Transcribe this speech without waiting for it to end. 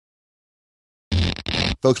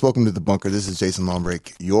Folks, welcome to The Bunker. This is Jason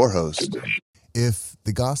Lombrick, your host. If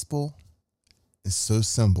the gospel is so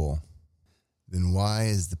simple, then why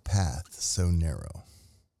is the path so narrow?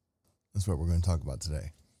 That's what we're going to talk about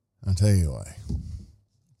today. I'll tell you why.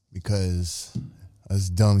 Because us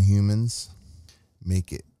dumb humans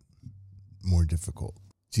make it more difficult.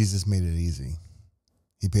 Jesus made it easy.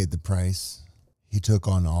 He paid the price. He took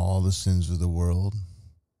on all the sins of the world,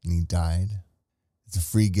 and he died. It's a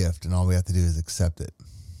free gift, and all we have to do is accept it.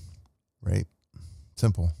 Right?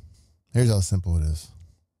 Simple. Here's how simple it is.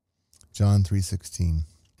 John 3:16.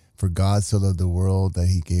 For God so loved the world that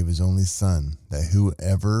he gave his only son, that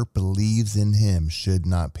whoever believes in him should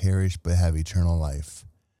not perish but have eternal life.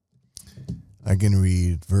 I can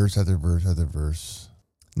read verse after verse after verse.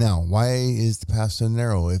 Now, why is the path so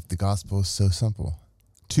narrow if the gospel is so simple?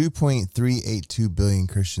 2.382 billion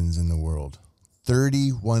Christians in the world.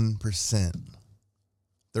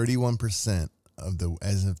 31% of the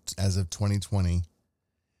as of 2020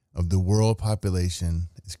 of the world population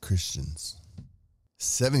is Christians.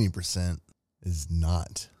 70% is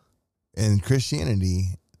not. In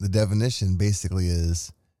Christianity, the definition basically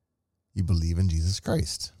is you believe in Jesus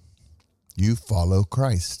Christ. You follow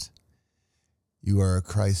Christ. You are a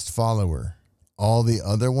Christ follower. All the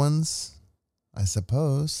other ones, I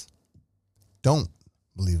suppose, don't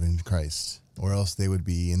believe in Christ, or else they would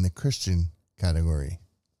be in the Christian category.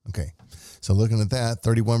 Okay, so looking at that,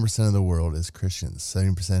 31% of the world is Christians.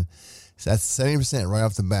 70%, that's 70% right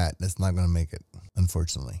off the bat. That's not going to make it,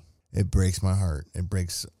 unfortunately. It breaks my heart. It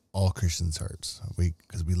breaks all Christians' hearts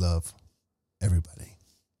because we love everybody.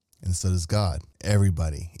 And so does God.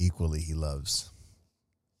 Everybody equally he loves.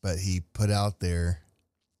 But he put out there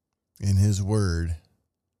in his word,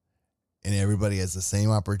 and everybody has the same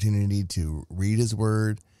opportunity to read his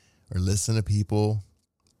word or listen to people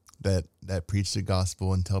that preach the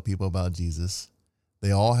gospel and tell people about Jesus.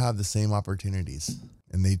 They all have the same opportunities,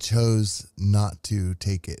 and they chose not to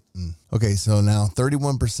take it. Okay, so now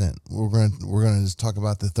 31%. We're gonna just talk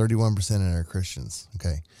about the 31% that are Christians.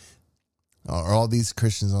 Okay, are all these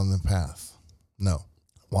Christians on the path? No.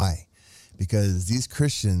 Why? Because these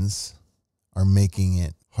Christians are making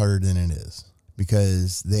it harder than it is.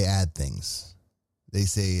 Because they add things. They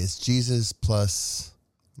say it's Jesus plus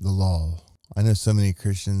the law. I know so many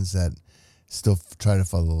Christians that still try to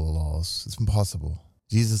follow the laws. It's impossible.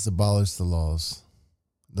 Jesus abolished the laws.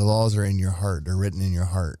 The laws are in your heart. They're written in your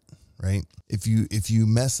heart, right? If you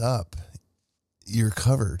mess up, you're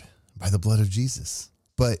covered by the blood of Jesus.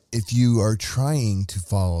 But if you are trying to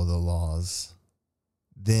follow the laws,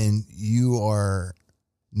 then you are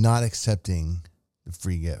not accepting the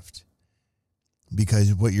free gift.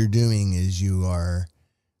 Because what you're doing is you're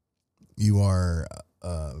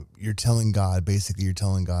telling God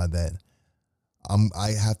that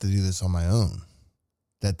I have to do this on my own,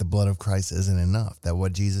 that the blood of Christ isn't enough, that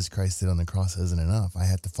what Jesus Christ did on the cross isn't enough. I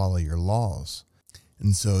have to follow your laws.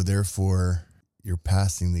 And so therefore you're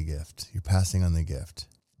passing the gift. You're passing on the gift.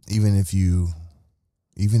 Even if you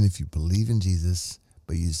believe in Jesus,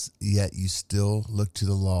 but yet you still look to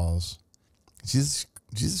the laws.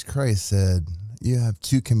 Jesus Christ said, you have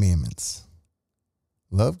two commandments.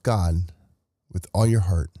 Love God with all your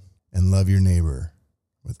heart and love your neighbor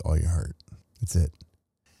with all your heart. That's it.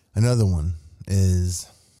 Another one is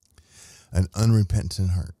an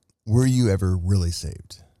unrepentant heart. Were you ever really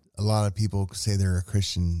saved? A lot of people say they're a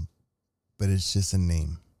Christian, but it's just a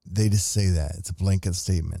name. They just say that. It's a blanket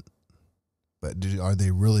statement. But are they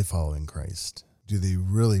really following Christ? Do they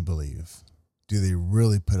really believe? Do they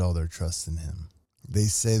really put all their trust in him? They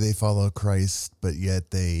say they follow Christ, but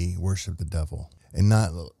yet they worship the devil. And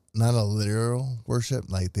not a literal worship.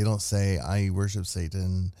 Like they don't say, I worship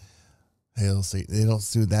Satan, hail Satan. They don't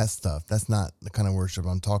do that stuff. That's not the kind of worship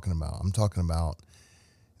I'm talking about. I'm talking about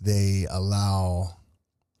they allow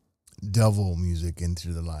devil music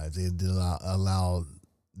into their lives. They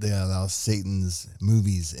allow Satan's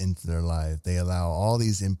movies into their life. They allow all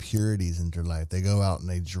these impurities into their life. They go out and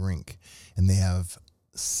they drink and they have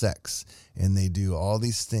sex and they do all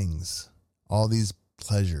these things, all these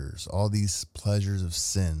pleasures of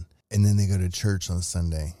sin. And then they go to church on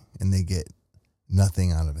Sunday and they get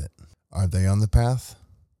nothing out of it. Are they on the path?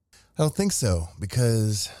 I don't think so,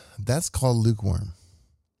 because that's called lukewarm.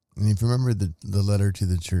 And if you remember the letter to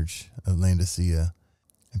the church of Laodicea,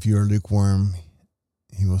 if you are lukewarm,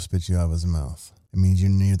 he will spit you out of his mouth. It means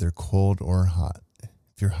you're neither cold or hot.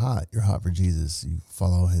 If you're hot for Jesus. You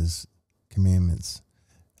follow his commandments.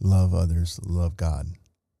 Love others, love God.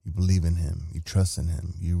 You believe in him. You trust in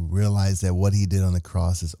him. You realize that what he did on the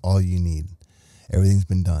cross is all you need. Everything's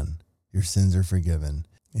been done. Your sins are forgiven.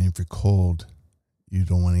 And if you're cold, you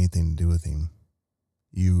don't want anything to do with him.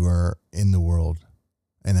 You are in the world,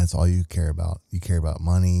 and that's all you care about. You care about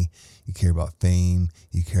money. You care about fame.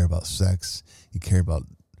 You care about sex. You care about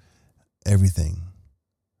everything.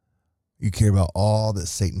 You care about all that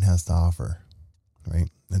Satan has to offer, right?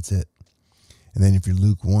 That's it. And then if you're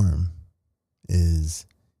lukewarm, is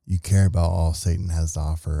you care about all Satan has to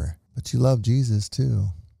offer, but you love Jesus too.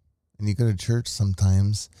 And you go to church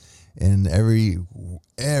sometimes, and every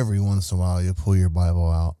once in a while you'll pull your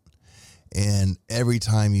Bible out. And every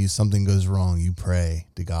time something goes wrong, you pray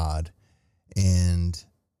to God. And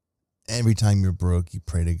every time you're broke, you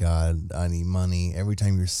pray to God, I need money. Every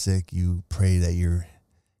time you're sick, you pray that you're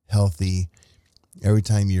healthy. Every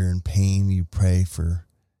time you're in pain, you pray for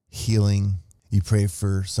healing. You pray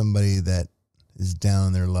for somebody that is down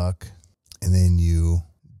in their luck. And then you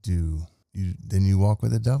walk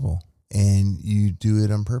with the devil. And you do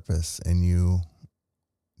it on purpose. And you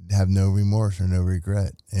have no remorse or no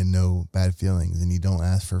regret and no bad feelings. And you don't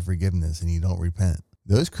ask for forgiveness and you don't repent.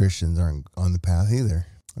 Those Christians aren't on the path either.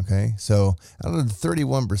 Okay, so out of the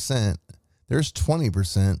 31%, there's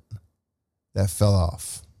 20% that fell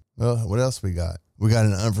off. Well, what else we got? We got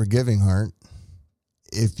an unforgiving heart.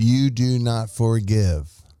 If you do not forgive,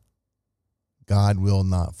 God will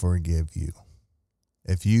not forgive you.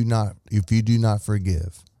 If you do not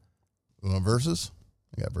forgive. You want verses?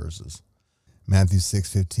 I got verses. Matthew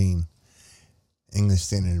 6:15, English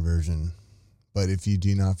Standard Version. But if you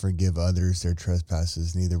do not forgive others their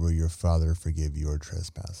trespasses, neither will your Father forgive your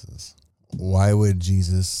trespasses. Why would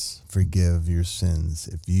Jesus forgive your sins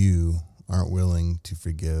if you aren't willing to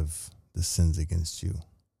forgive the sins against you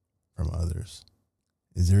from others?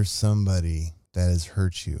 Is there somebody that has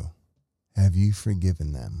hurt you? Have you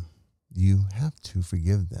forgiven them? You have to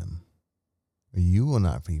forgive them, or you will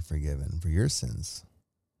not be forgiven for your sins.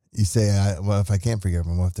 You say, well, if I can't forgive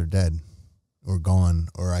them, what if they're dead or gone,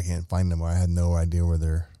 or I can't find them, or I had no idea where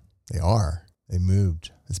they are? They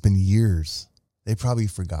moved. It's been years. They probably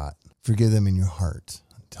forgot. Forgive them in your heart.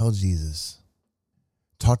 Tell Jesus.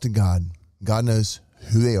 Talk to God. God knows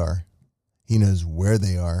who they are. He knows where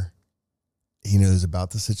they are. He knows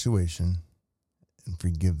about the situation, and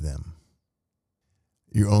forgive them.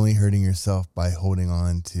 You're only hurting yourself by holding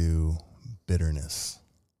on to bitterness.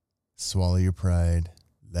 Swallow your pride.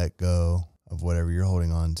 Let go of whatever you're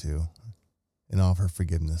holding on to and offer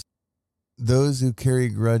forgiveness. Those who carry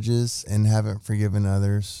grudges and haven't forgiven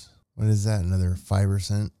others, what is that? Another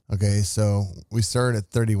 5%? Okay, so we started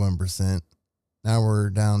at 31%. Now we're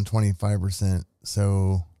down 25%.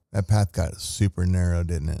 So that path got super narrow,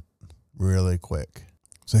 didn't it? Really quick.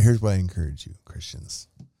 So here's what I encourage you, Christians.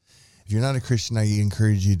 If you're not a Christian, I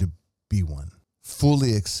encourage you to be one.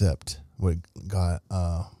 Fully accept what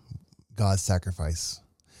God's sacrifice.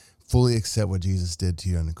 Fully accept what Jesus did to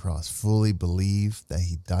you on the cross. Fully believe that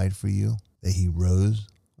he died for you, that he rose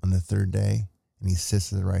on the third day, and he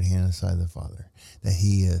sits at the right hand side of the Father, that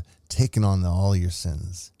he taken on all your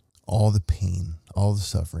sins, all the pain, all the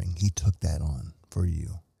suffering. He took that on for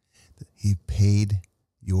you. He paid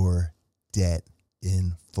your debt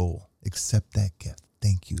in full. Accept that gift.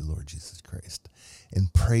 Thank you, Lord Jesus Christ.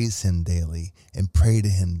 And praise him daily, and pray to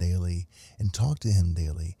him daily, and talk to him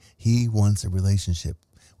daily. He wants a relationship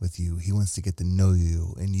with you. He wants to get to know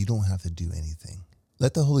you, and you don't have to do anything.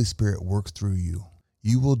 Let the Holy Spirit work through you.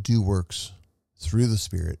 You will do works through the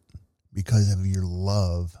Spirit because of your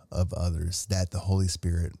love of others that the Holy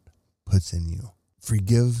Spirit puts in you.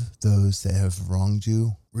 Forgive those that have wronged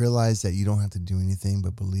you. Realize that you don't have to do anything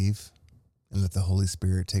but believe, and let the Holy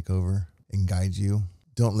Spirit take over and guide you.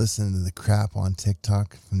 Don't listen to the crap on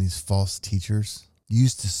TikTok from these false teachers.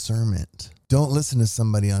 Use discernment. Don't listen to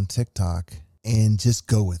somebody on TikTok and just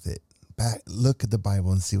go with it. Look at the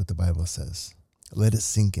Bible and see what the Bible says. Let it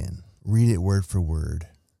sink in. Read it word for word.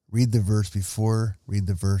 Read the verse before, read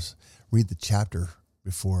the chapter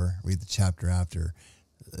before, read the chapter after.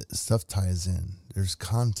 Stuff ties in. There's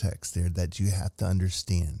context there that you have to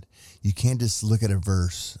understand. You can't just look at a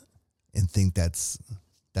verse and think that's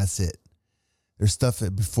it. There's stuff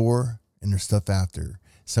before and there's stuff after.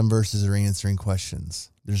 Some verses are answering questions.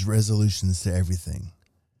 There's resolutions to everything.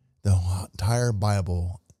 The entire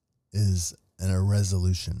Bible is a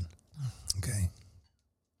resolution. Okay.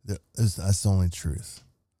 That's the only truth.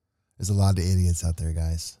 There's a lot of idiots out there,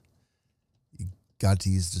 guys. You got to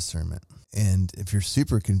use discernment. And if you're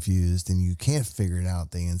super confused and you can't figure it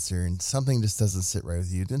out, the answer, and something just doesn't sit right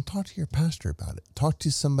with you, then talk to your pastor about it. Talk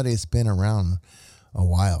to somebody that's been around a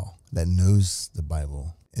while that knows the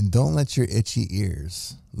Bible. And don't let your itchy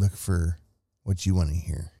ears look for what you want to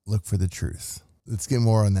hear. Look for the truth. Let's get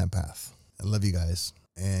more on that path. I love you guys,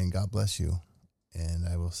 and God bless you, and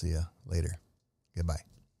I will see you later. Goodbye.